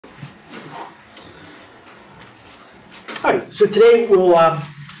All right, so today we'll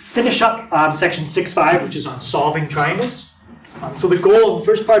finish up section 6.5, which is on solving triangles. So the goal of the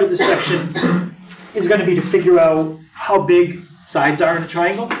first part of this section is going to be to figure out how big sides are in a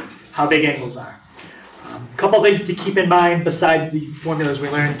triangle, how big angles are. A couple things to keep in mind besides the formulas we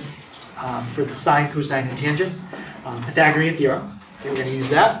learned for the sine, cosine, and tangent. Pythagorean theorem, we're going to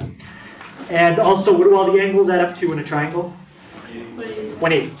use that. And also, what do all the angles add up to in a triangle?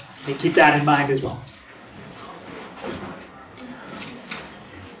 180. And keep that in mind as well.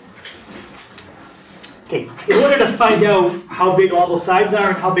 Okay, in order to find out how big all the sides are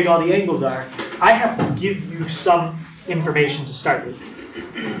and how big all the angles are, I have to give you some information to start with.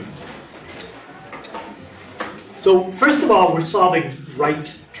 So first of all, we're solving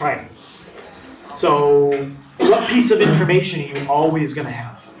right triangles. So what piece of information are you always going to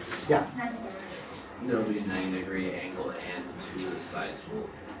have? Yeah? There'll be a 90-degree angle and two of the sides will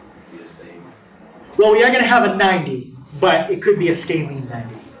be the same. Well, we are going to have a 90, but it could be a scalene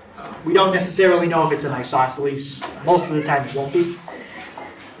 90. We don't necessarily know if it's an isosceles. Most of the time it won't be.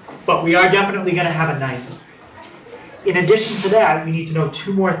 But we are definitely going to have a 90. In addition to that, we need to know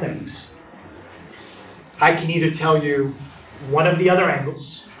two more things. I can either tell you one of the other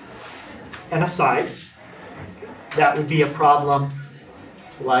angles and a side. That would be a problem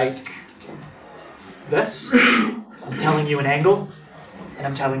like this. I'm telling you an angle, and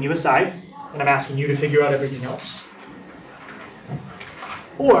I'm telling you a side, and I'm asking you to figure out everything else.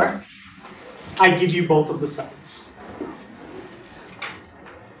 Or I give you both of the sides.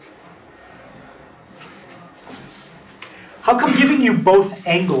 How come giving you both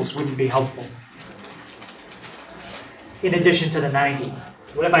angles wouldn't be helpful? In addition to the 90.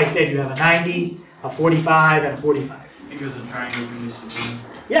 What if I said you have a 90, a 45, and a 45? Because a triangle can be something.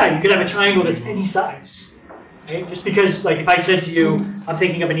 Yeah, you could have a triangle that's any size. Okay? Just because, like, if I said to you, I'm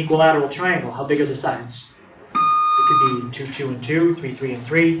thinking of an equilateral triangle, how big are the sides? It could be 2, 2, and 2, 3, 3, and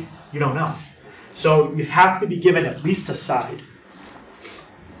 3. You don't know. So you have to be given at least a side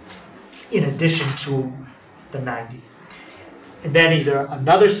in addition to the 90. And then either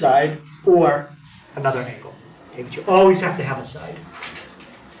another side or another angle. Okay, but you always have to have a side.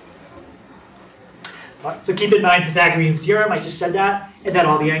 All right, so keep in mind Pythagorean theorem, I just said that, and then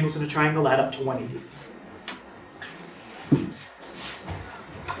all the angles in a triangle add up to 180.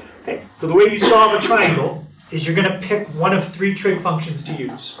 Okay, so the way you solve a triangle is you're going to pick one of three trig functions to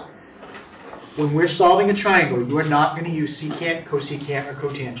use. When we're solving a triangle, you are not going to use secant, cosecant, or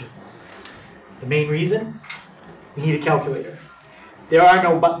cotangent. The main reason? We need a calculator. There are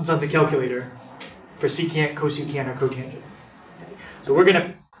no buttons on the calculator for secant, cosecant, or cotangent. Okay. So we're going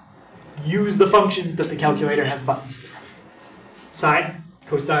to use the functions that the calculator has buttons for. Sine,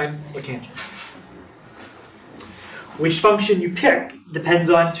 cosine, or tangent. Which function you pick depends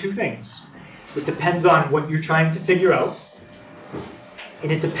on two things. It depends on what you're trying to figure out,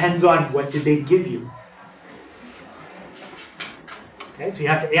 and it depends on what did they give you. Okay, so you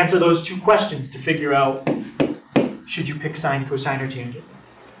have to answer those two questions to figure out should you pick sine, cosine, or tangent.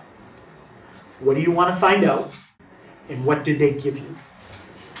 What do you want to find out, and what did they give you?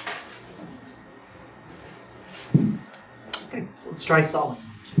 Okay, so let's try solving.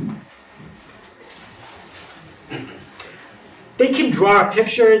 They can draw a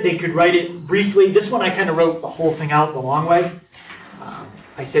picture, they could write it briefly. This one I kind of wrote the whole thing out the long way.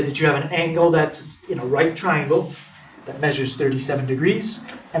 I said that you have an angle that's in a right triangle that measures 37 degrees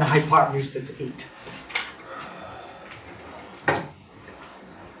and a hypotenuse that's 8.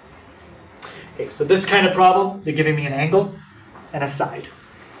 Okay, so this kind of problem, they're giving me an angle and a side.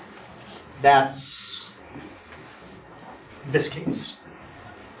 That's this case.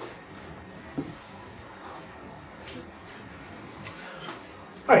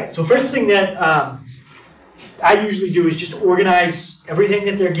 All right, so first thing that I usually do is just organize everything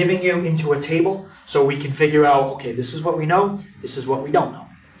that they're giving you into a table so we can figure out, okay, this is what we know, this is what we don't know.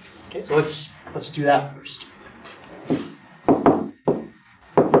 Okay, so let's do that first.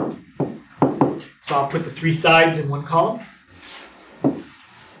 So I'll put the three sides in one column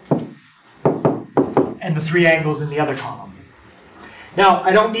and the three angles in the other column. Now,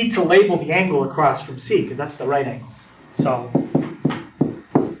 I don't need to label the angle across from C because that's the right angle. So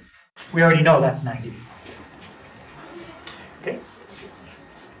we already know that's 90. Okay.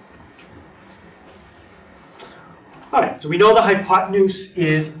 All right, so we know the hypotenuse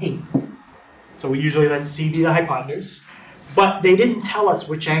is 8. So we usually let C be the hypotenuse. But they didn't tell us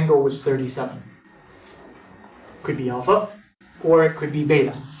which angle was 37. Could be alpha, or it could be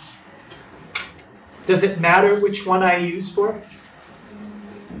beta. Does it matter which one I use for it?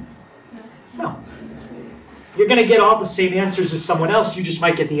 No. You're going to get all the same answers as someone else, you just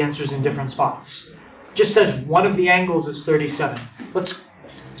might get the answers in different spots. just says one of the angles is 37. Let's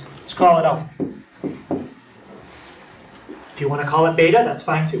call it alpha. If you want to call it beta, that's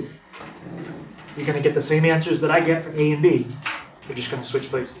fine too. You're going to get the same answers that I get for A and B. We're just going to switch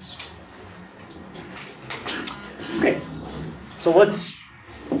places. Okay, so let's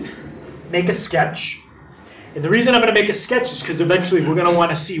make a sketch. And the reason I'm going to make a sketch is because eventually we're going to want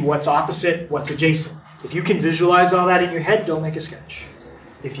to see what's opposite, what's adjacent. If you can visualize all that in your head, don't make a sketch.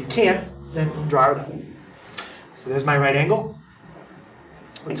 If you can't, then draw it up. So there's my right angle.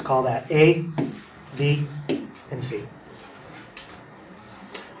 Let's call that A, B, and C.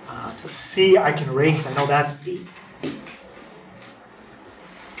 So C I can erase, I know that's B.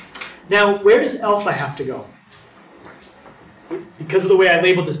 Now, where does alpha have to go? Because of the way I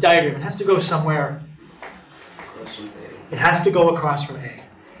labeled this diagram, it has to go somewhere. It has to go across from A.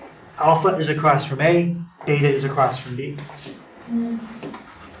 Alpha is across from A, beta is across from B.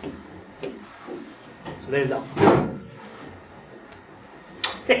 So there's alpha.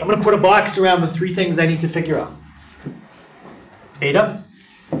 Okay, I'm going to put a box around the three things I need to figure out. Beta,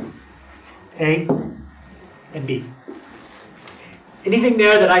 A, and B. Anything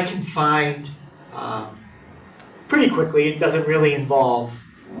there that I can find pretty quickly, it doesn't really involve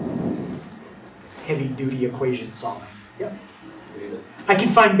heavy-duty equation solving. Yep. Beta. I can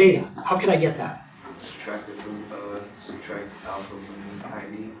find beta. How can I get that? Subtract alpha from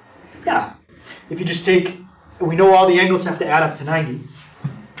 90. Yeah. If you just take, we know all the angles have to add up to 90.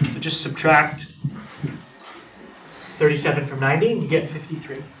 So just subtract 37 from 90 and you get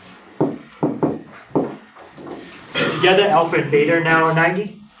 53. So together, alpha and beta now are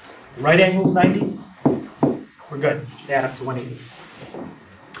 90. The right angle is 90. We're good. They add up to 180.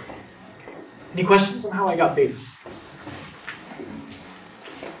 Any questions on how I got beta?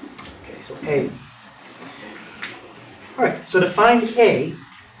 Okay, so A. All right, so to find A,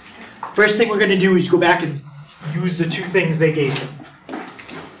 first thing we're going to do is go back and use the two things they gave me.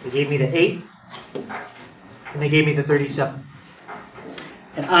 They gave me the 8, and they gave me the 37.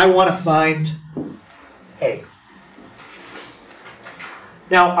 And I want to find A.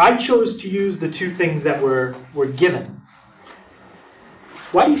 Now, I chose to use the two things that were given.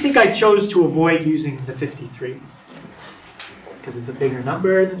 Why do you think I chose to avoid using the 53? Because it's a bigger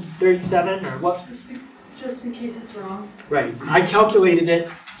number than 37, or what? Just in case it's wrong. Right. I calculated it,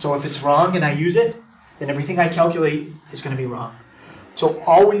 so if it's wrong and I use it, then everything I calculate is going to be wrong. So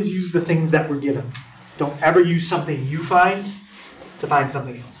always use the things that were given. Don't ever use something you find to find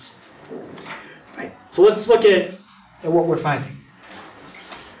something else. Right. So let's look at what we're finding.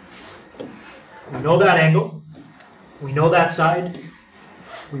 We know that angle. We know that side.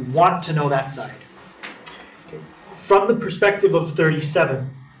 We want to know that side. Okay. From the perspective of 37,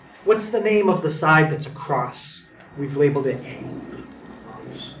 what's the name of the side that's across? We've labeled it A.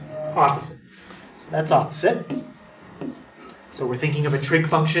 Opposite. So that's opposite. So we're thinking of a trig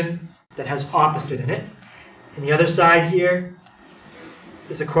function that has opposite in it. And the other side here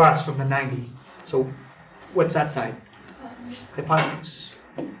is across from the 90. So what's that side? Hypotenuse.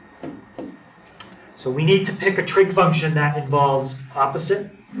 So we need to pick a trig function that involves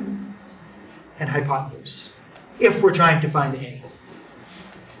opposite and hypotenuse if we're trying to find A.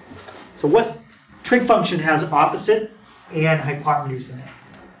 So what trig function has opposite and hypotenuse in it?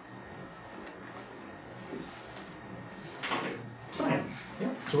 Sine. Yeah.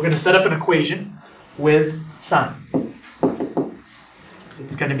 So we're going to set up an equation with sine. So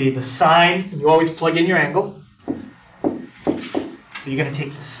it's going to be the sine, and you always plug in your angle. So you're going to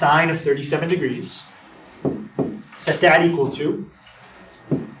take the sine of 37 degrees, set that equal to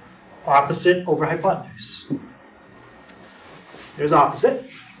opposite over hypotenuse. There's opposite.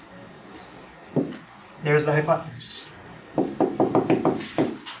 There's the hypotenuse.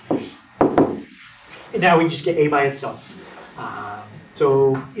 And now we just get A by itself.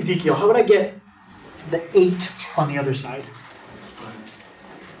 So Ezekiel, how would I get the 8 on the other side?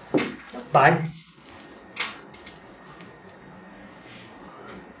 By?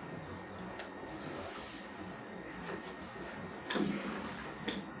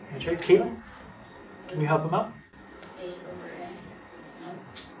 That's right. Caitlin, can you help him out?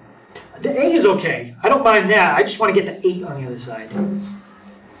 The A is okay. I don't mind that. I just want to get the 8 on the other side.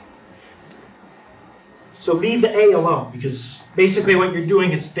 So leave the A alone, because basically what you're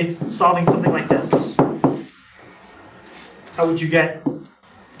doing is solving something like this. How would you get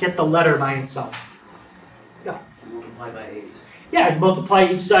the letter by itself? Yeah. Multiply by 8. Yeah, you multiply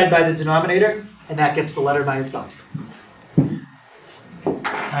each side by the denominator, and that gets the letter by itself. So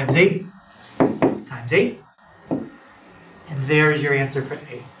times 8, times 8, and there's your answer for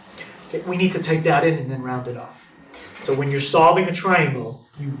A. Okay, we need to type that in and then round it off. So when you're solving a triangle,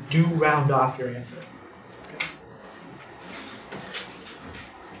 you do round off your answer.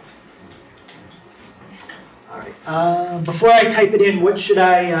 All right. Before I type it in, what should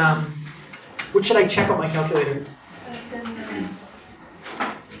I check on my calculator? It's in the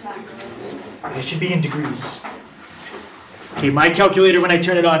macros. It should be in degrees. Okay, my calculator, when I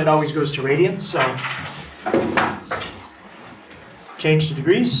turn it on, it always goes to radians, so change to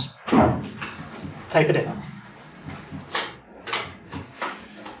degrees, type it in.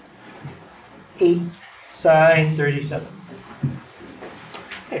 8 sine 37.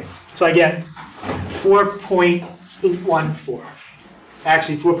 Okay, so I get 4.814.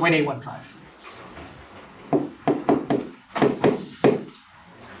 Actually, 4.815.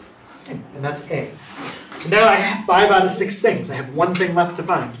 And that's A. So now I have 5 out of 6 things. I have one thing left to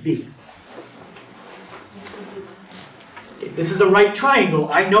find, B. Okay, this is a right triangle.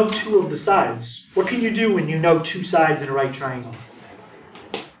 I know 2 of the sides. What can you do when you know 2 sides in a right triangle?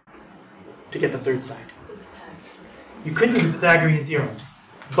 To get the third side. You could do the Pythagorean theorem,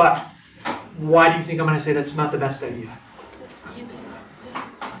 but why do you think I'm going to say that's not the best idea? It's easy.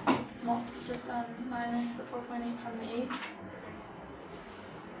 Just minus the 4.8 from the 8.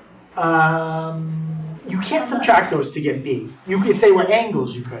 You can't subtract those to get B. If they were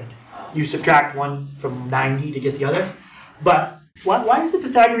angles, you could. You subtract one from 90 to get the other. But why is the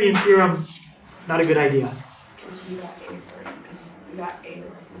Pythagorean theorem not a good idea? Because we got A first. Because we got A,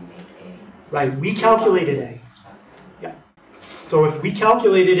 like we made A. Right, we calculated A. Yeah. So if we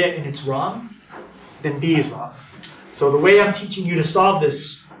calculated it and it's wrong, then B is wrong. So the way I'm teaching you to solve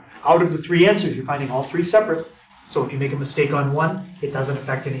this, out of the 3 answers, you're finding all 3 separate. So if you make a mistake on one, it doesn't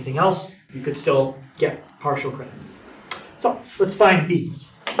affect anything else. You could still get partial credit. So let's find B.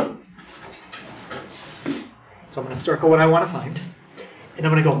 So I'm going to circle what I want to find. And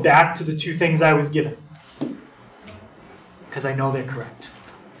I'm going to go back to the 2 things I was given. Because I know they're correct.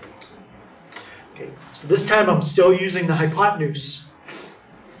 Okay, so this time I'm still using the hypotenuse.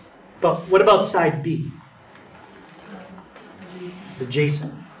 But what about side B? It's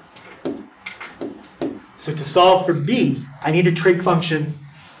adjacent. So to solve for B, I need a trig function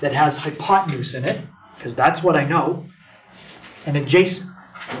that has hypotenuse in it, because that's what I know, and adjacent,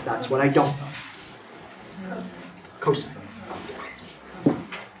 that's what I don't know. Cosine.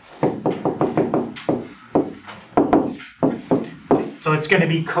 So it's going to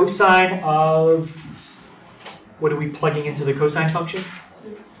be cosine of, what are we plugging into the cosine function?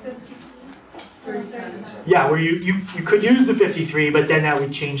 37. Yeah, where you could use the 53, but then that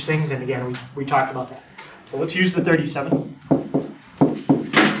would change things, and again, we talked about that. So let's use the 37.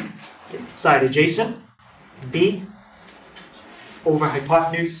 Side adjacent, B, over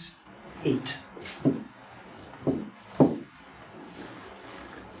hypotenuse, 8.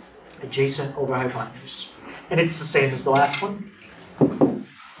 Adjacent over hypotenuse. And it's the same as the last one.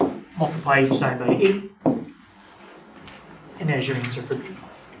 Multiply each side by 8. And there's your answer for B.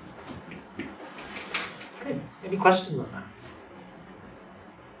 Okay, any questions on that?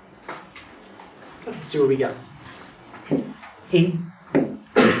 Let's see what we got. 8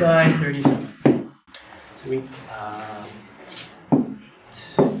 cosine 37. Sweet.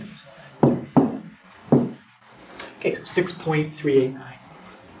 37. Okay, so 6.389.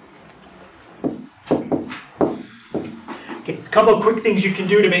 Okay, it's a couple of quick things you can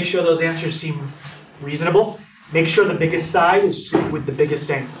do to make sure those answers seem reasonable. Make sure the biggest side is with the biggest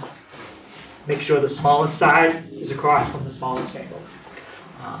angle. Make sure the smallest side is across from the smallest angle.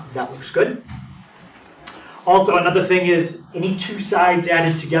 That looks good. Also, another thing is any 2 sides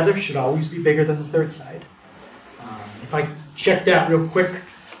added together should always be bigger than the third side. If I check that real quick,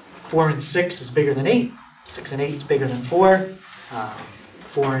 4 and 6 is bigger than 8. 6 and 8 is bigger than 4.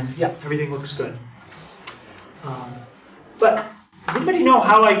 4 and, yeah, everything looks good. But does anybody know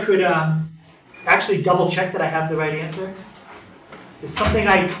how I could actually double check that I have the right answer? There's something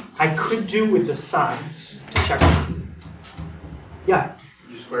I could do with the sides to check. Yeah.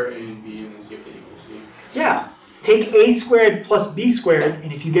 You square A and B and then skip A equals C. Yeah. Take A squared plus B squared,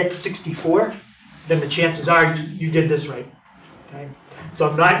 and if you get 64, then the chances are you did this right. Okay? So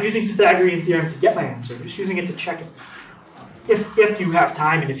I'm not using Pythagorean theorem to get my answer. I'm just using it to check it. If you have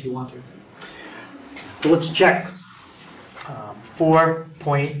time and if you want to. So let's check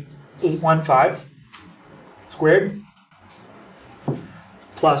 4.815 squared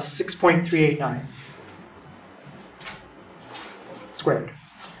plus 6.389 squared.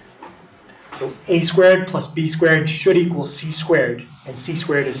 So A squared plus B squared should equal C squared, and C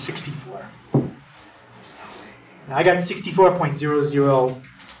squared is 64. Now I got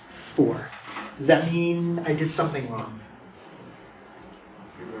 64.004. Does that mean I did something wrong?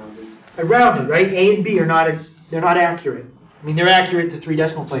 I rounded, right? A and B are not, they're not accurate. I mean, they're accurate to 3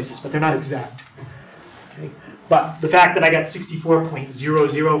 decimal places, but they're not exact. Okay? But the fact that I got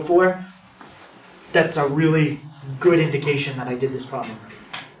 64.004, that's a really good indication that I did this problem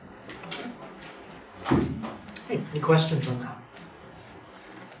right. Hey, any questions on that?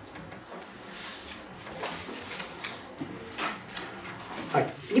 All right.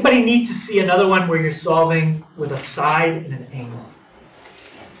 Anybody need to see another one where you're solving with a side and an angle?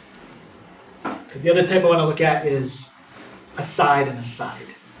 Because the other type I want to look at is a side and a side.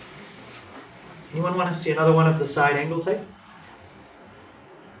 Anyone want to see another one of the side angle type?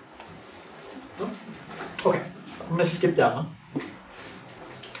 No? Okay, so I'm going to skip that one.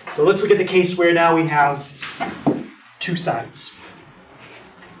 So let's look at the case where now we have two sides.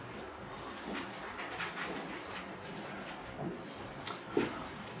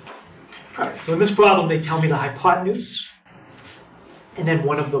 All right, so in this problem, they tell me the hypotenuse and then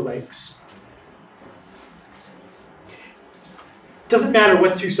one of the legs. Doesn't matter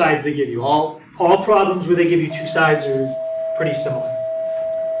what two sides they give you. All problems where they give you two sides are pretty similar,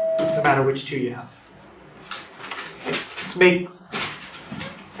 no matter which two you have.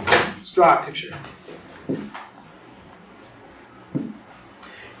 Let's draw a picture.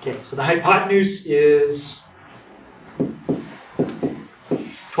 Okay, so the hypotenuse is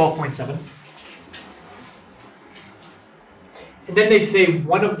 12.7. And then they say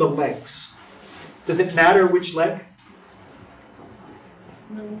one of the legs. Does it matter which leg?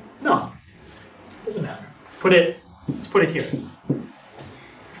 No, doesn't matter. Let's put it here.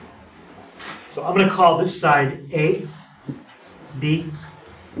 So I'm going to call this side A, B,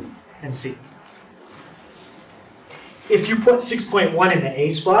 and C. If you put 6.1 in the A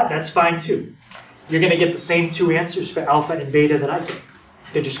spot, that's fine too. You're going to get the same two answers for alpha and beta that I did.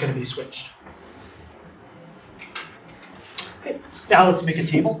 They're just going to be switched. Okay, so now let's make a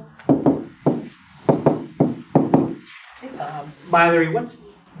table. Mallory,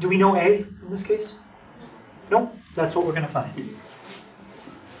 do we know A in this case? No? That's what we're going to find.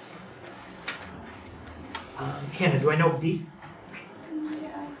 Hannah, do I know B?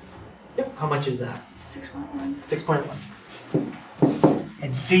 Yeah. Yep. How much is that? 6.1. 6.1.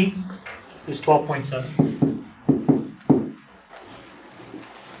 And C is 12.7.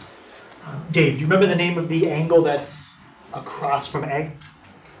 Dave, do you remember the name of the angle that's across from A?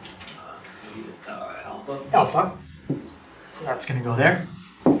 Alpha. Alpha. So that's going to go there.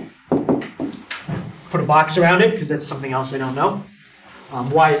 Put a box around it because that's something else I don't know.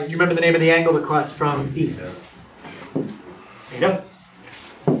 Wyatt, you remember the name of the angle across from B? Yeah. Beta.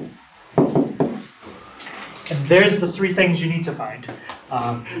 And there's the three things you need to find.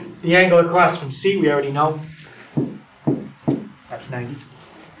 The angle across from C, we already know. That's 90.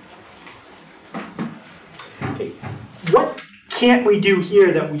 Okay. What can't we do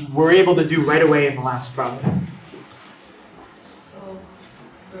here that we were able to do right away in the last problem? So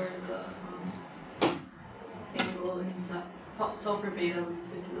for the angle inside, so for beta, we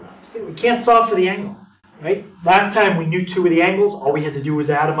could do last. We can't solve for the angle, right? Last time we knew two of the angles. All we had to do was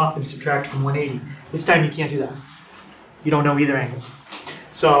add them up and subtract from 180. This time you can't do that. You don't know either angle.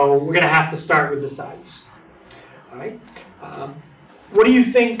 So we're going to have to start with the sides. All right. What do you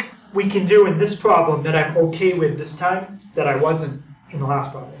think we can do in this problem that I'm okay with this time that I wasn't in the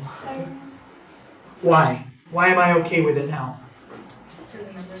last problem? Why? Why am I okay with it now? Because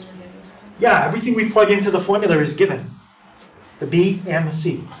the numbers were given to us. Yeah, everything we plug into the formula is given. The B and the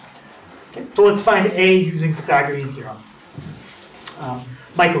C. Okay, so let's find A using Pythagorean theorem.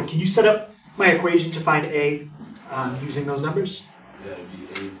 Michael, can you set up my equation to find A using those numbers? Yeah,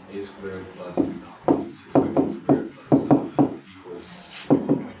 it'd be a squared plus 6 squared plus equals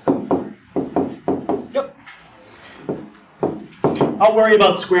 27 squared. Yep. I'll worry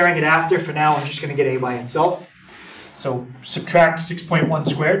about squaring it after. For now, I'm just going to get A by itself. So subtract 6.1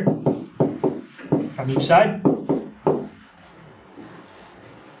 squared from each side.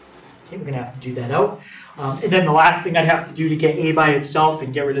 Okay, we're going to have to do that out. And then the last thing I'd have to do to get A by itself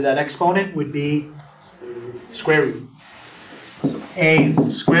and get rid of that exponent would be square root. So A is the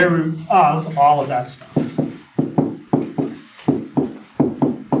square root of all of that stuff.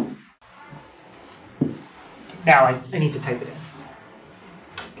 Now I need to type it in.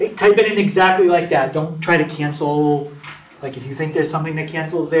 Okay, type it in exactly like that. Don't try to cancel, like if you think there's something that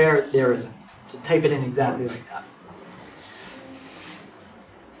cancels there, there isn't. So type it in exactly like that.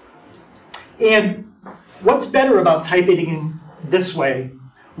 And what's better about typing it in this way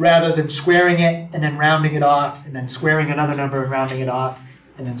rather than squaring it and then rounding it off and then squaring another number and rounding it off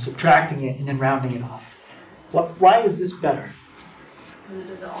and then subtracting it and then rounding it off? Why is this better? Because it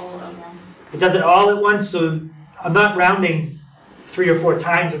does it all at once. It does it all at once, so I'm not rounding 3 or 4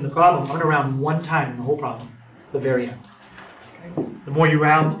 times in the problem. I'm going to round 1 time in the whole problem, the very end. Okay? The more you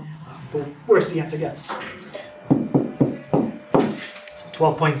round, the worse the answer gets. So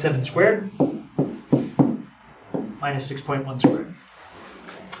 12.7 squared minus 6.1 squared.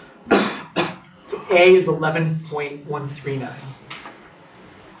 So A is 11.139.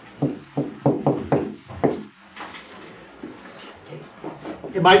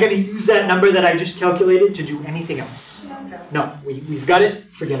 Am I going to use that number that I just calculated to do anything else? No, we've got it,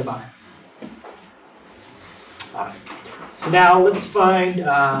 forget about it. All right. So now let's find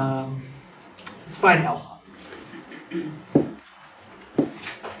alpha.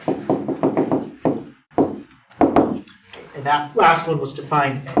 And that last one was to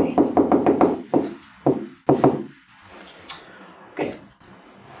find A. Okay.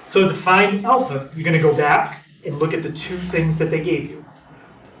 So to find alpha, you're going to go back and look at the two things that they gave you.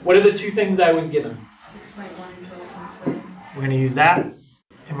 What are the two things I was given? 6.1 and 12.7. We're going to use that,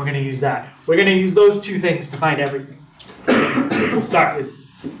 and we're going to use that. We're going to use those two things to find everything. We'll start with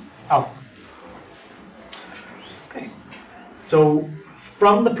alpha. Okay. So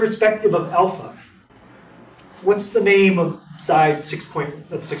from the perspective of alpha, what's the name of side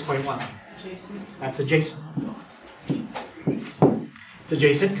 6.1? Jason. That's adjacent. It's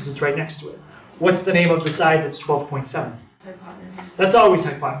adjacent because it's right next to it. What's the name of the side that's 12.7? Hypotenuse. That's always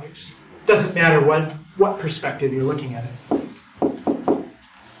hypotenuse. Doesn't matter what perspective you're looking at it.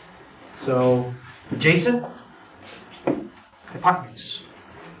 So adjacent, hypotenuse.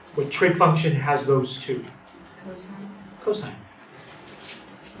 What trig function has those two? Cosine. Cosine.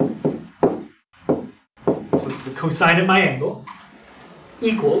 So it's the cosine of my angle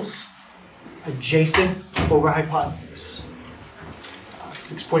equals adjacent over hypotenuse.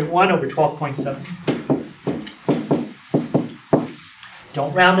 6.1 over 12.7.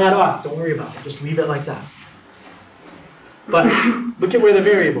 Don't round that off. Don't worry about it. Just leave it like that. But look at where the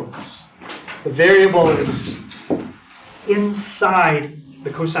variable is. The variable is inside the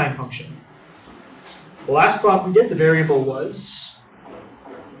cosine function. The last problem we did, the variable was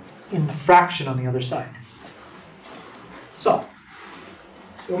in the fraction on the other side. So,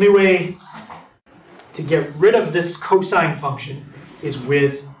 the only way to get rid of this cosine function is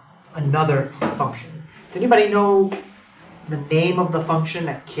with another function. Does anybody know the name of the function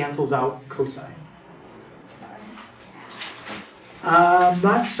that cancels out cosine?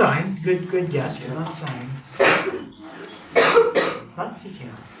 Not sine. Good guess. Yeah, not sine. It's not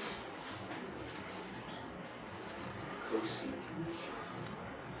secant.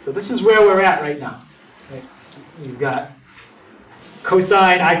 So this is where we're at right now. Right? We've got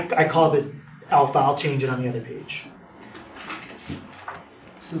cosine. I called it alpha. I'll change it on the other page.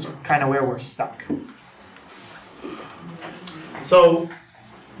 This is kind of where we're stuck. So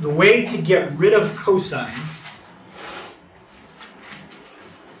the way to get rid of cosine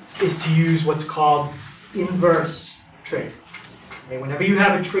is to use what's called inverse trig. Okay, whenever you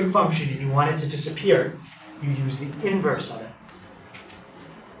have a trig function and you want it to disappear, you use the inverse of it.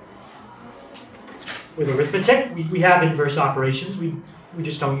 With arithmetic, we have inverse operations. We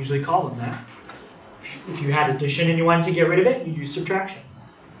just don't usually call them that. If you had addition and you wanted to get rid of it, you use subtraction.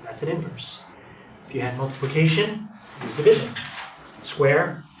 That's an inverse. If you had multiplication, use division.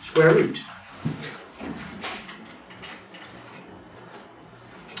 Square root.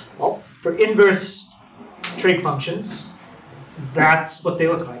 Well, for inverse trig functions, that's what they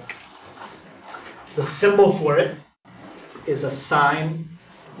look like. The symbol for it is a sine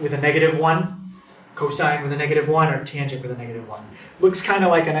with a -1, cosine with a -1, or tangent with a -1. Looks kind of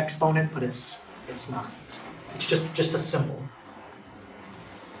like an exponent, but it's not. It's just a symbol.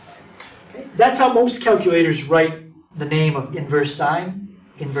 Okay. That's how most calculators write the name of inverse sine,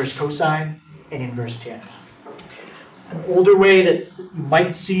 inverse cosine, and inverse tangent. An older way that you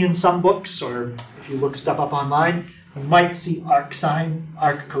might see in some books, or if you look stuff up online, you might see arc sine,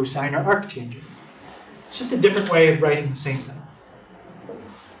 arc cosine, or arc tangent. It's just a different way of writing the same thing.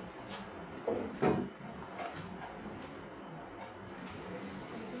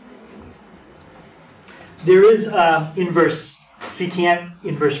 There is inverse secant,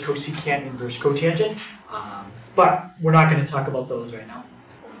 inverse cosecant, inverse cotangent, but we're not going to talk about those right now.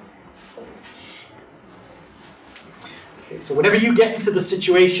 Okay, so whenever you get into the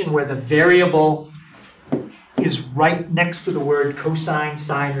situation where the variable is right next to the word cosine,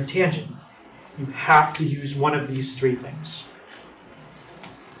 sine, or tangent, you have to use one of these three things.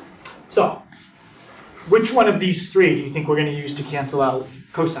 So, which one of these three do you think we're going to use to cancel out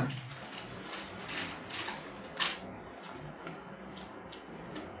cosine?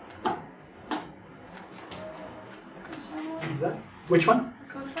 Which one?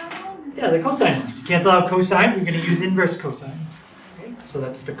 Cosine one? Yeah, the cosine one. To cancel out cosine, you're going to use inverse cosine. Okay? So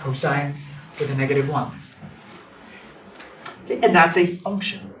that's the cosine with a -1. Okay? And that's a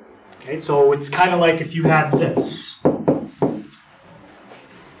function. Okay? So it's kind of like if you had this.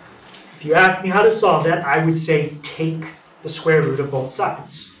 If you ask me how to solve that, I would say take the square root of both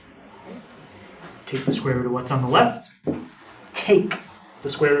sides. Take the square root of what's on the left, take the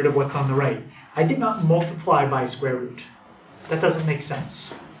square root of what's on the right. I did not multiply by square root. That doesn't make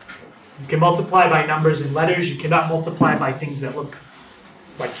sense. You can multiply by numbers and letters. You cannot multiply by things that look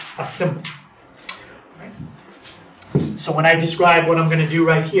like a symbol. Right? So when I describe what I'm going to do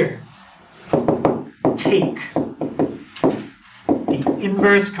right here, take the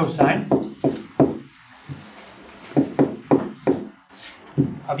inverse cosine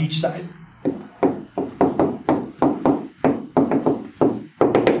of each side.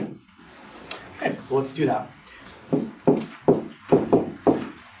 Okay, so let's do that.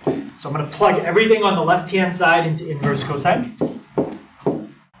 So I'm going to plug everything on the left-hand side into inverse cosine.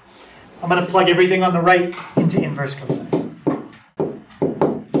 I'm going to plug everything on the right into inverse cosine.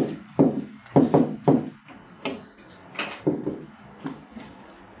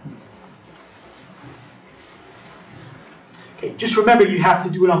 Okay, just remember you have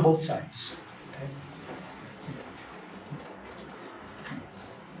to do it on both sides. Okay?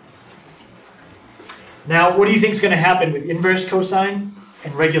 Now, what do you think is going to happen with inverse cosine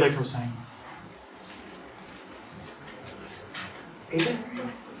and regular cosine? Hager?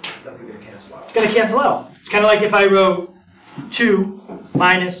 Definitely gonna cancel out. It's going to cancel out. It's kind of like if I wrote 2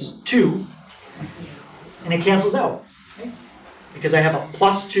 minus 2, and it cancels out. Okay? Because I have a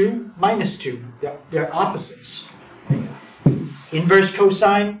plus 2, minus 2. They're opposites. Inverse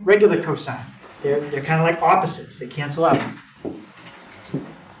cosine, regular cosine. They're kind of like opposites. They cancel out.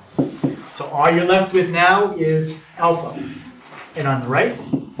 So all you're left with now is alpha. And on the right,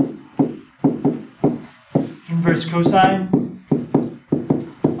 inverse cosine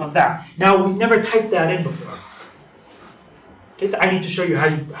of that. Now, we've never typed that in before. Okay, so I need to show you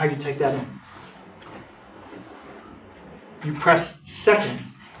how you type that in. You press second,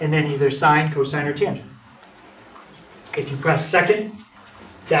 and then either sine, cosine, or tangent. If you press second,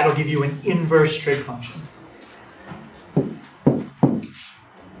 that'll give you an inverse trig function.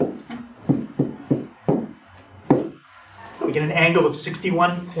 So we get an angle of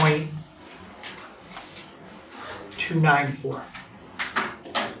 61.294.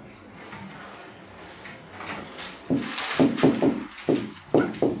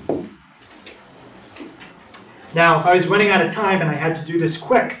 Now, if I was running out of time and I had to do this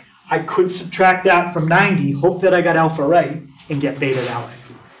quick, I could subtract that from 90, hope that I got alpha right, and get beta that way.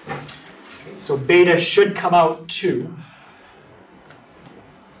 Okay, so beta should come out to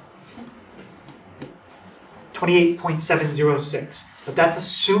 28.706, but that's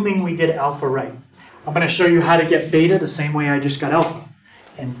assuming we get alpha right. I'm going to show you how to get beta the same way I just got alpha,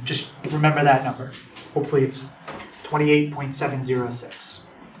 and just remember that number. Hopefully it's 28.706.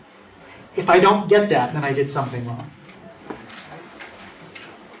 If I don't get that, then I did something wrong.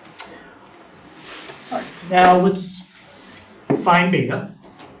 All right, so now let's find beta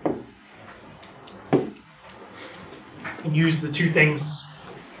and use the two things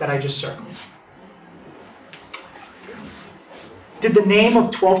that I just circled. Did the name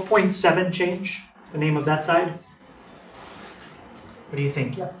of 12.7 change? The name of that side? What do you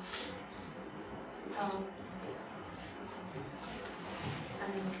think? Yeah.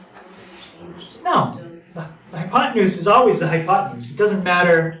 No, the hypotenuse is always the hypotenuse. It doesn't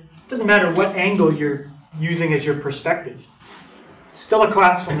matter what angle you're using as your perspective. It's still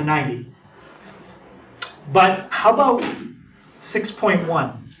across from the 90. But how about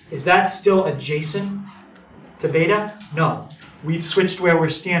 6.1? Is that still adjacent to beta? No. We've switched where we're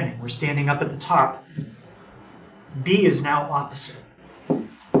standing. We're standing up at the top. B is now opposite.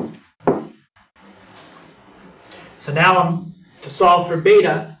 So now to solve for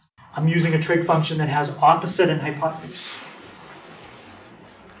beta, I'm using a trig function that has opposite and hypotenuse.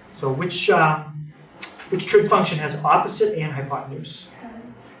 So which trig function has opposite and hypotenuse?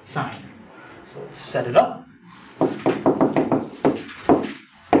 Sine. So let's set it up.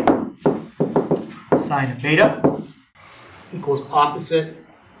 Sine of beta equals opposite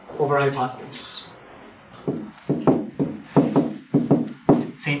over hypotenuse.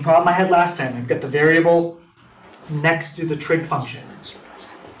 Same problem I had last time. I've got the variable next to the trig function. It's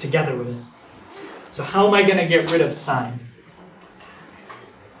together with it. So how am I going to get rid of sine?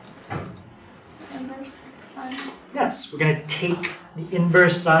 Inverse sine. Yes, we're going to take the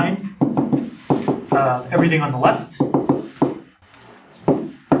inverse sine of everything on the left.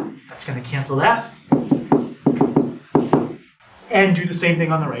 That's going to cancel that. And do the same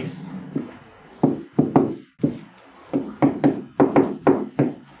thing on the right.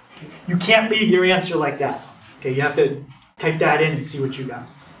 You can't leave your answer like that. Okay, you have to type that in and see what you got.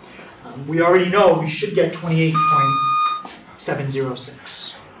 We already know we should get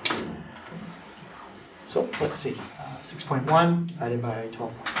 28.706. So let's see, 6.1 divided by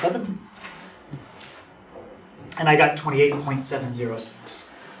 12.7. And I got 28.706.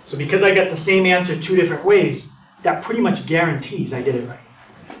 So because I got the same answer two different ways, that pretty much guarantees I did it right.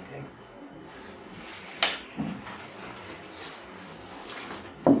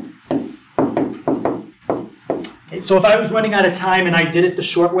 Okay, so if I was running out of time and I did it the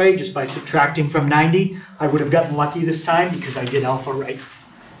short way, just by subtracting from 90, I would have gotten lucky this time because I did alpha right.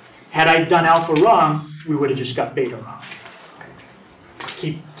 Had I done alpha wrong, we would have just got beta wrong.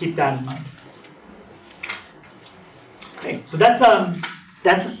 Keep that in mind. Okay, so that's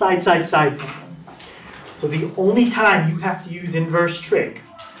a side problem. So the only time you have to use inverse trig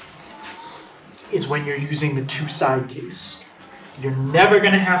is when you're using the two-side case. You're never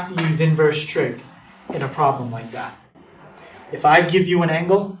going to have to use inverse trig in a problem like that. If I give you an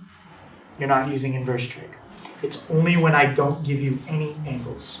angle, you're not using inverse trig. It's only when I don't give you any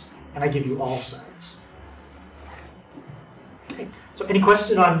angles and I give you all sides. Okay. So any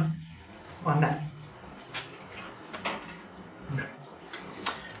question on that?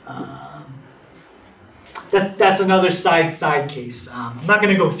 That's another side case. I'm not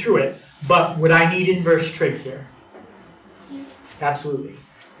going to go through it, but would I need inverse trig here? Absolutely.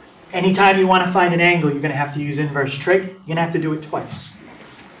 Anytime you want to find an angle, you're going to have to use inverse trig. You're going to have to do it twice.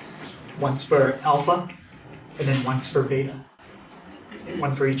 Once for alpha, and then once for beta.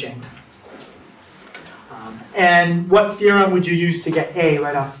 One for each angle. And what theorem would you use to get A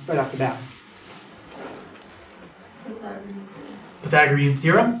right off the bat? Pythagorean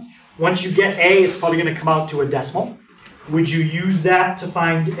theorem. Once you get A, it's probably going to come out to a decimal. Would you use that to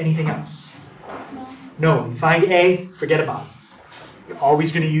find anything else? No. You find A, forget about it. You're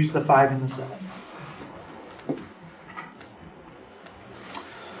always going to use the 5 and the 7.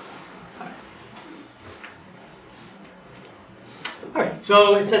 All right,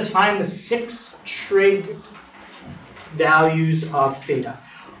 so it says find the 6 trig values of theta.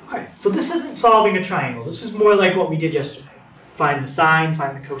 All right, so this isn't solving a triangle. This is more like what we did yesterday. Find the sine,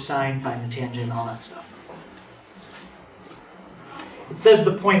 find the cosine, find the tangent, all that stuff. It says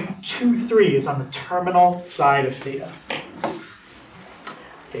the point 2, 3 is on the terminal side of theta.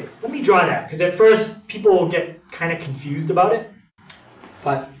 Okay, let me draw that, because at first people will get kind of confused about it,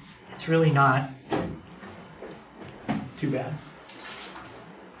 but it's really not too bad.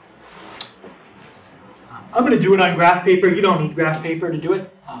 I'm going to do it on graph paper. You don't need graph paper to do it.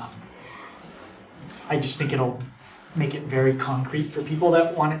 I just think it'll make it very concrete for people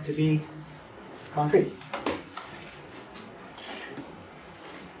that want it to be concrete.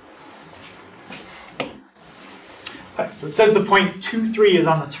 All right, so it says the point 2, 3 is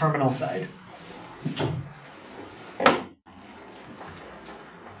on the terminal side.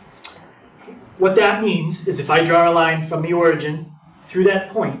 What that means is if I draw a line from the origin through that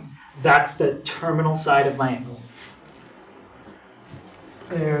point, that's the terminal side of my angle.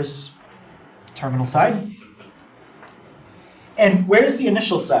 There's terminal side. And where's the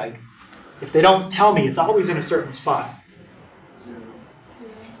initial side? If they don't tell me, it's always in a certain spot.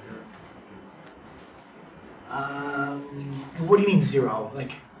 What do you mean 0?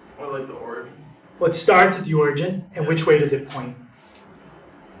 Like the origin. Well, it starts at the origin, and which way does it point?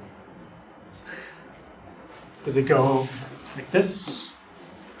 Does it go like this?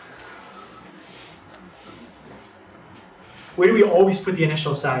 Where do we always put the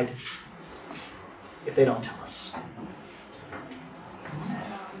initial side if they don't tell us?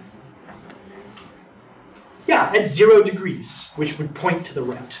 Yeah, at 0 degrees, which would point to the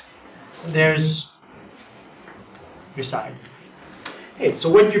right. So there's your side. Okay, so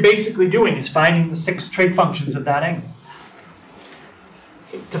what you're basically doing is finding the 6 trig functions of that angle.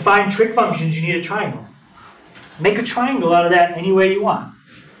 To find trig functions, you need a triangle. Make a triangle out of that any way you want.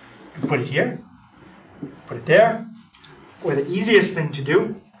 You can put it here, put it there, or the easiest thing to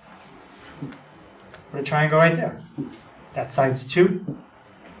do, put a triangle right there. That side's 2,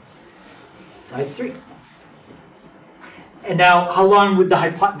 side's 3. And now, how long would the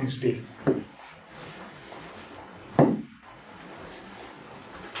hypotenuse be?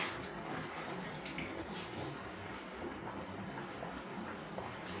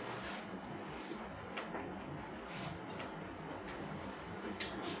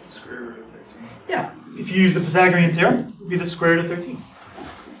 Square root of 13. Yeah, if you use the Pythagorean theorem, it would be the square root of 13.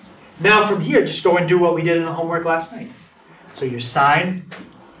 Now from here, just go and do what we did in the homework last night. So your sine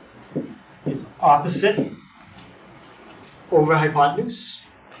is opposite over hypotenuse.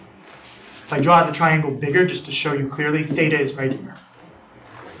 If I draw the triangle bigger, just to show you clearly, theta is right here.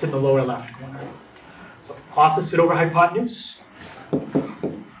 It's in the lower left corner. So opposite over hypotenuse.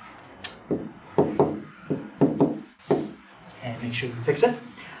 And make sure you fix it.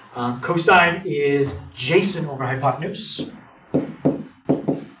 Cosine is adjacent over hypotenuse.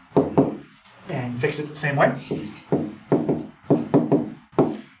 And fix it the same way.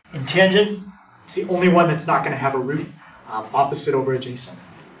 And tangent, it's the only one that's not going to have a root. Opposite over adjacent.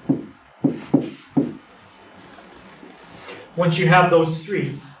 Once you have those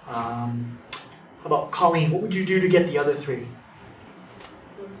three, how about Colleen, what would you do to get the other three?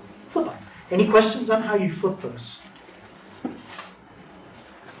 Flip them. Any questions on how you flip those?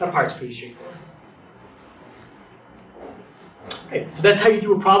 That part's pretty straightforward. Okay, so that's how you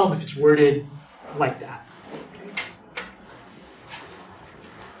do a problem if it's worded like that.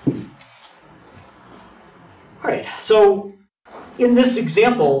 Okay. All right, so in this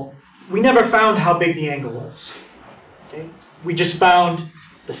example, we never found how big the angle was. Okay? We just found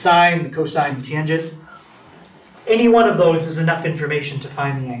the sine, the cosine, the tangent. Any one of those is enough information to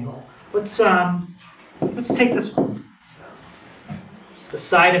find the angle. Let's take this one. The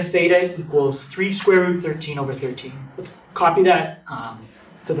sine of theta equals 3 square root 13 over 13. Let's copy that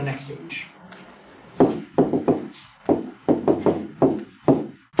to the next page.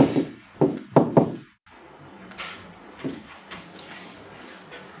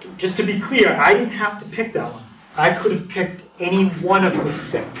 Just to be clear, I didn't have to pick that one. I could have picked any one of the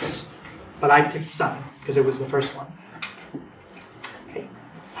 6, but I picked sine because it was the first one. Okay.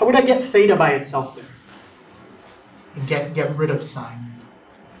 How would I get theta by itself there? And get rid of sine?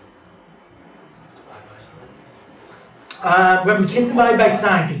 Remember, we can't divide by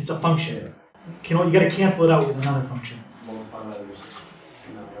sine because it's a function. You got to cancel it out with another function.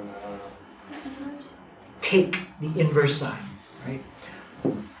 Take the inverse sine, right?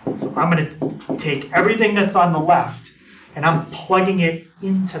 So I'm going to take everything that's on the left and I'm plugging it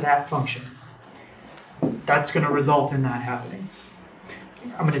into that function. That's going to result in that happening.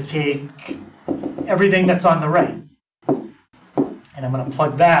 I'm going to take everything that's on the right and I'm going to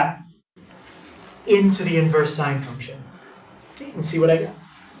plug that into the inverse sine function. And see what I get.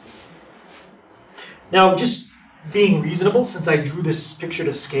 Now, just being reasonable, since I drew this picture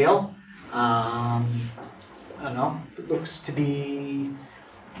to scale, I don't know, it looks to be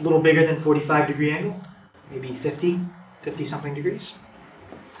a little bigger than 45-degree angle, maybe 50 something degrees.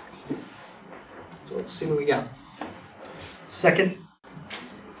 So let's see what we got. Second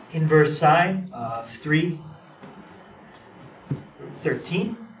inverse sine of 3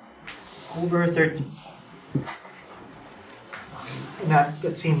 13 over 13. And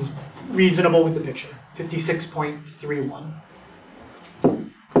that seems reasonable with the picture. 56.31.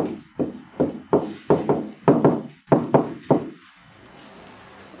 Can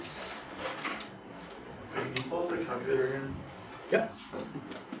you pull up the calculator again? Yep.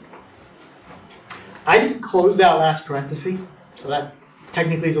 I didn't close that last parenthesis, so that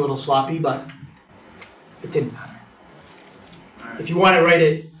technically is a little sloppy, but it didn't matter. If you want to write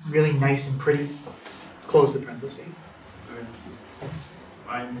it really nice and pretty, close the parenthesis.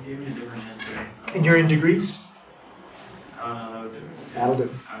 I gave me a different answer. And you're in degrees? Oh no, that would do it. That'll do.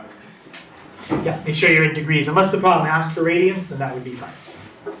 Okay. Yeah, make sure you're in degrees. Unless the problem asks for radians, then that would be fine.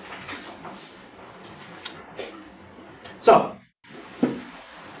 So,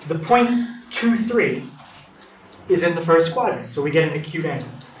 the point 23 is in the first quadrant, so we get an acute angle.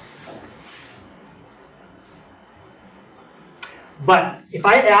 But if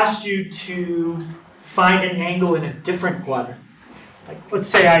I asked you to find an angle in a different quadrant, like let's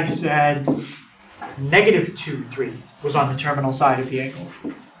say I said negative 2, 3 was on the terminal side of the angle.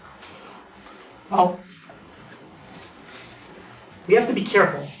 Well, we have to be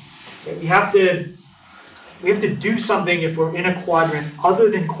careful. Okay? We have to do something if we're in a quadrant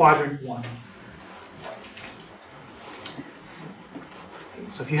other than quadrant 1. Okay,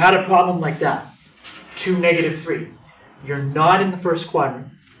 so if you had a problem like that, 2, negative 3, you're not in the first quadrant.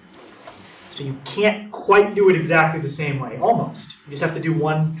 So you can't quite do it exactly the same way, almost. You just have to do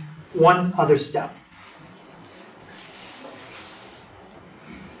one other step.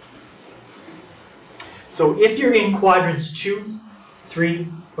 So if you're in quadrants 2, 3,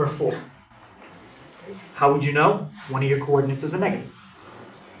 or 4, how would you know? One of your coordinates is a negative,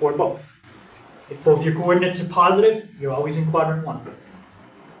 or both. If both your coordinates are positive, you're always in quadrant 1.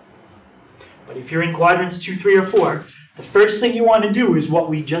 But if you're in quadrants 2, 3, or 4, the first thing you want to do is what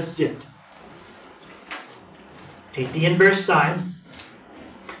we just did. Take the inverse sine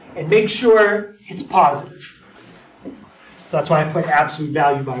and make sure it's positive. So that's why I put absolute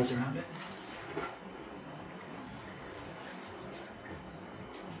value bars around it.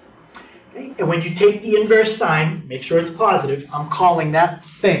 Okay. And when you take the inverse sine, make sure it's positive, I'm calling that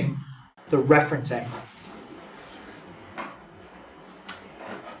thing the reference angle.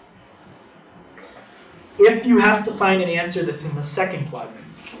 If you have to find an answer that's in the second quadrant,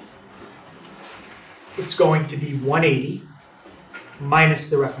 it's going to be 180 minus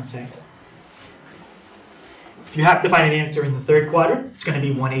the reference angle. If you have to find an answer in the third quadrant, it's going to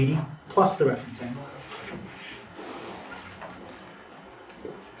be 180 plus the reference angle.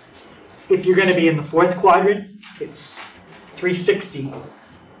 If you're going to be in the fourth quadrant, it's 360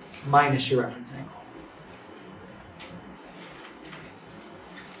 minus your reference angle.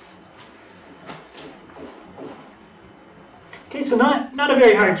 Okay, so not a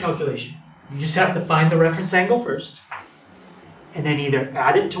very hard calculation. You just have to find the reference angle first, and then either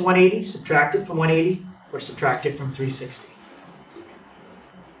add it to 180, subtract it from 180, or subtract it from 360.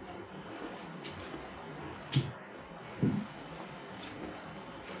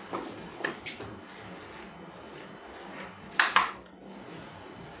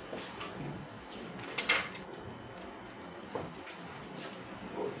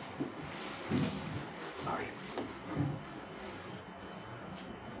 Sorry.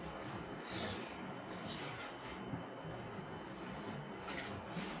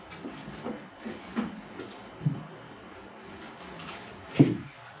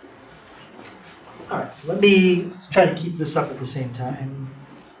 All right, so let's try to keep this up at the same time.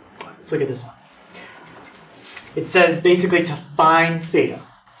 Let's look at this one. It says basically to find theta.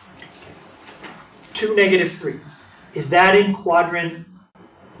 2, -3. Is that in quadrant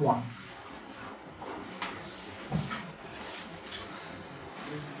 1?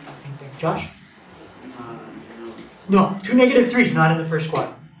 Anything, Josh? No, 2, -3 is not in the first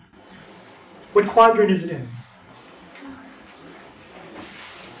quadrant. What quadrant is it in?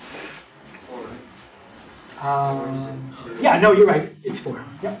 Yeah, no, you're right. It's 4.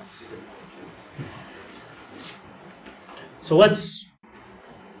 Yep. So let's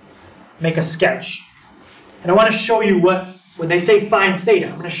make a sketch. And I want to show you what, when they say find theta,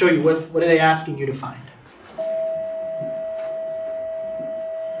 I'm going to show you what are they asking you to find.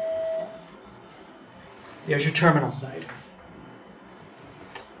 There's your terminal side.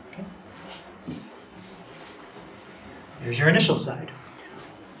 Okay. There's your initial side.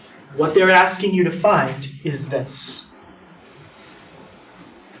 What they're asking you to find is this.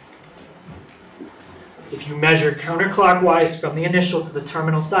 If you measure counterclockwise from the initial to the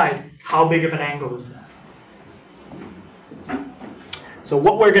terminal side, how big of an angle is that? So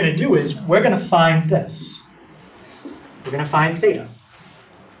what we're going to do is we're going to find this. We're going to find theta.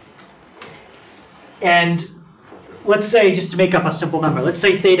 And let's say, just to make up a simple number, let's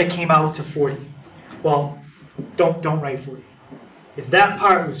say theta came out to 40. Well, don't write 40. If that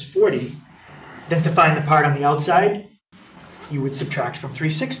part was 40, then to find the part on the outside, you would subtract from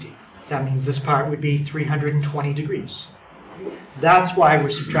 360. That means this part would be 320 degrees. That's why we're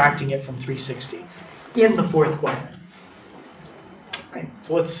subtracting it from 360 in the fourth quadrant. Okay,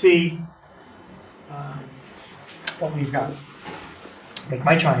 so let's see what we've got. Make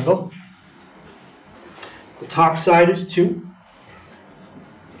my triangle. The top side is 2.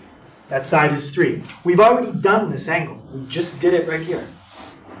 That side is 3. We've already done this angle. We just did it right here.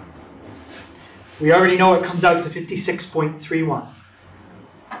 We already know it comes out to 56.31.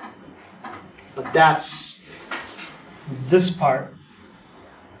 But that's this part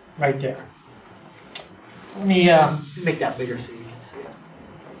right there. So let me make that bigger so you can see it.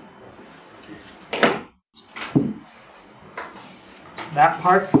 That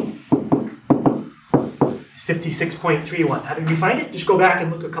part is 56.31. How did we find it? Just go back and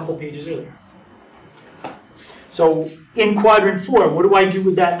look a couple pages earlier. So in quadrant 4, what do I do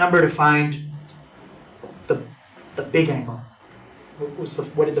with that number to find the big angle?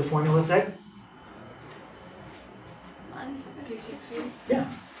 What did the formula say? Minus 360. Yeah,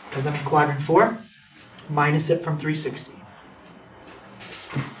 because I'm in quadrant 4, minus it from 360.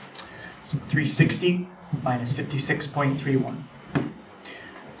 So 360 minus 56.31.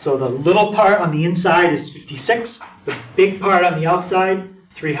 So the little part on the inside is 56, the big part on the outside,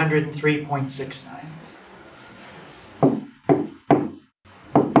 303.69.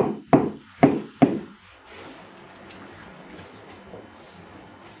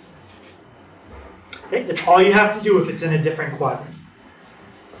 Okay, that's all you have to do if it's in a different quadrant.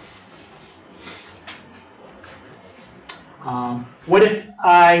 What if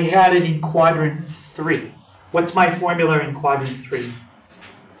I had it in quadrant 3? What's my formula in quadrant 3?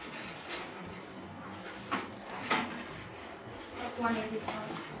 180 plus.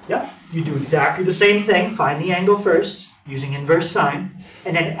 Yeah, you do exactly the same thing. Find the angle first, using inverse sine,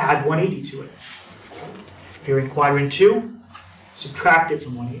 and then add 180 to it. If you're in quadrant 2, subtract it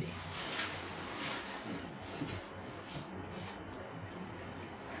from 180.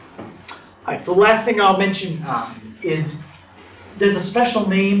 All right, so the last thing I'll mention is there's a special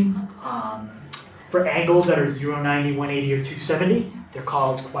name for angles that are 0, 90, 180, or 270. They're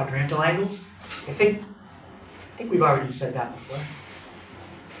called quadrantal angles. I think we've already said that before.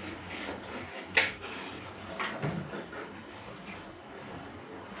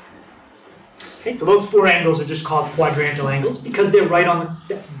 Okay, so those 4 angles are just called quadrantal angles because they're right on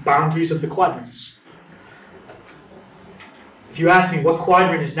the boundaries of the quadrants. If you ask me what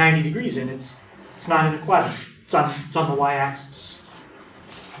quadrant is 90 degrees in, it's not in a quadrant. It's on the y-axis.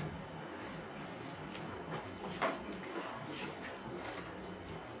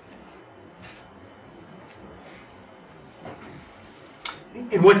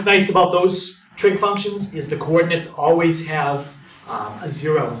 And what's nice about those trig functions is the coordinates always have a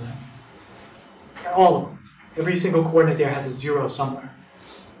 0 in them. All of them. Every single coordinate there has a 0 somewhere.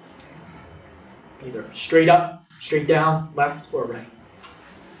 Either straight up, straight down, left, or right.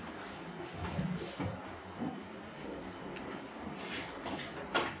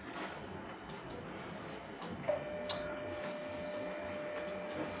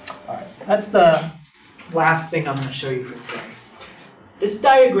 All right, so that's the last thing I'm going to show you for today. This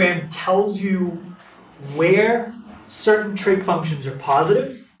diagram tells you where certain trig functions are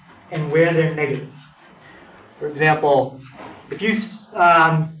positive and where they're negative. For example, if you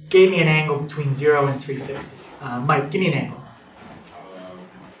gave me an angle between 0 and 360, Mike, give me an angle.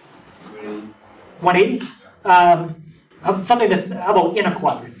 180? Something that's, how about in a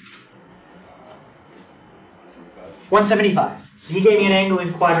quadrant? 175. So he gave me an angle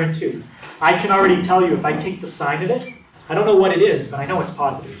in quadrant 2. I can already tell you if I take the sine of it, I don't know what it is, but I know it's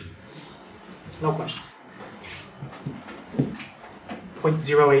positive. No question.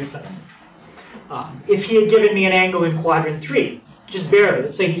 0.087. If he had given me an angle in quadrant 3, just barely,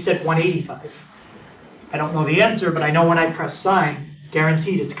 let's say he said 185. I don't know the answer, but I know when I press sine,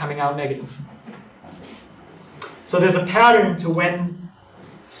 guaranteed it's coming out negative. So there's a pattern to when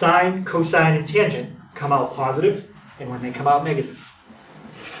sine, cosine, and tangent come out positive and when they come out negative.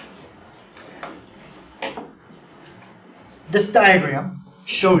 This diagram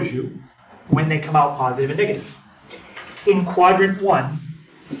shows you when they come out positive and negative. In quadrant 1,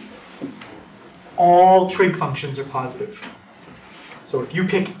 all trig functions are positive. So if you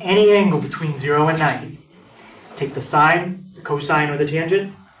pick any angle between 0 and 90, take the sine, the cosine, or the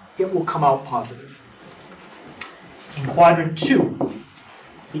tangent, it will come out positive. In quadrant 2,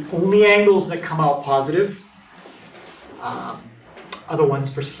 the only angles that come out positive are the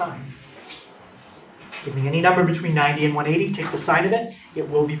ones for sine. Give me any number between 90 and 180, take the sine of it, it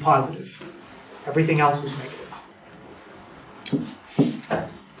will be positive. Everything else is negative.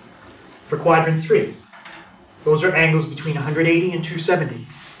 For quadrant 3, those are angles between 180 and 270.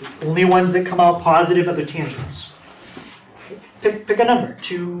 The only ones that come out positive are the tangents. Pick a number,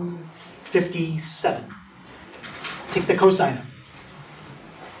 257. Take the cosine of it.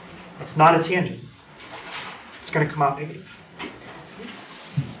 It's not a tangent. It's going to come out negative.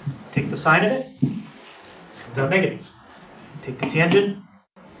 Take the sine of it, it comes out negative. Take the tangent,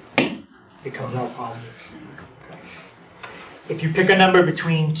 it comes out positive. If you pick a number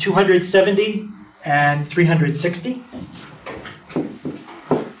between 270 and 360,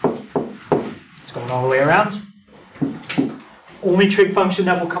 it's going all the way around. Only trig function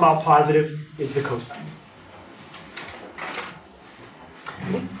that will come out positive is the cosine.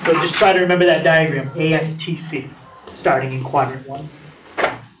 So just try to remember that diagram, ASTC, starting in quadrant 1.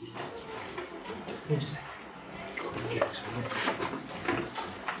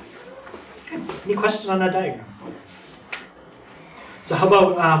 Any questions on that diagram? So how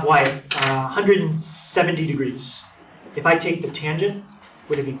about Wyatt, 170 degrees. If I take the tangent,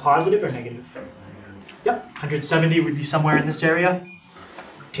 would it be positive or negative? Yep, 170 would be somewhere in this area.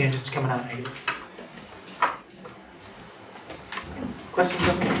 Tangent's coming out negative. Questions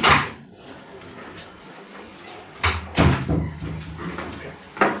on that?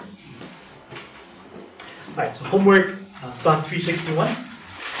 Alright, so homework, it's on 361.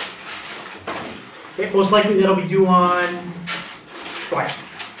 Okay, most likely that'll be due on Friday.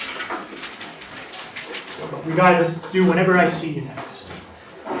 But regardless, it's due whenever I see you next.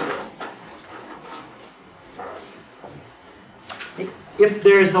 If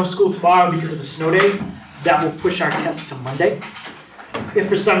there is no school tomorrow because of a snow day, that will push our test to Monday. If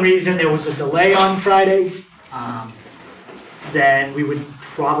for some reason there was a delay on Friday, then we would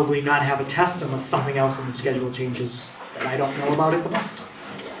probably not have a test unless something else in the schedule changes that I don't know about at the moment.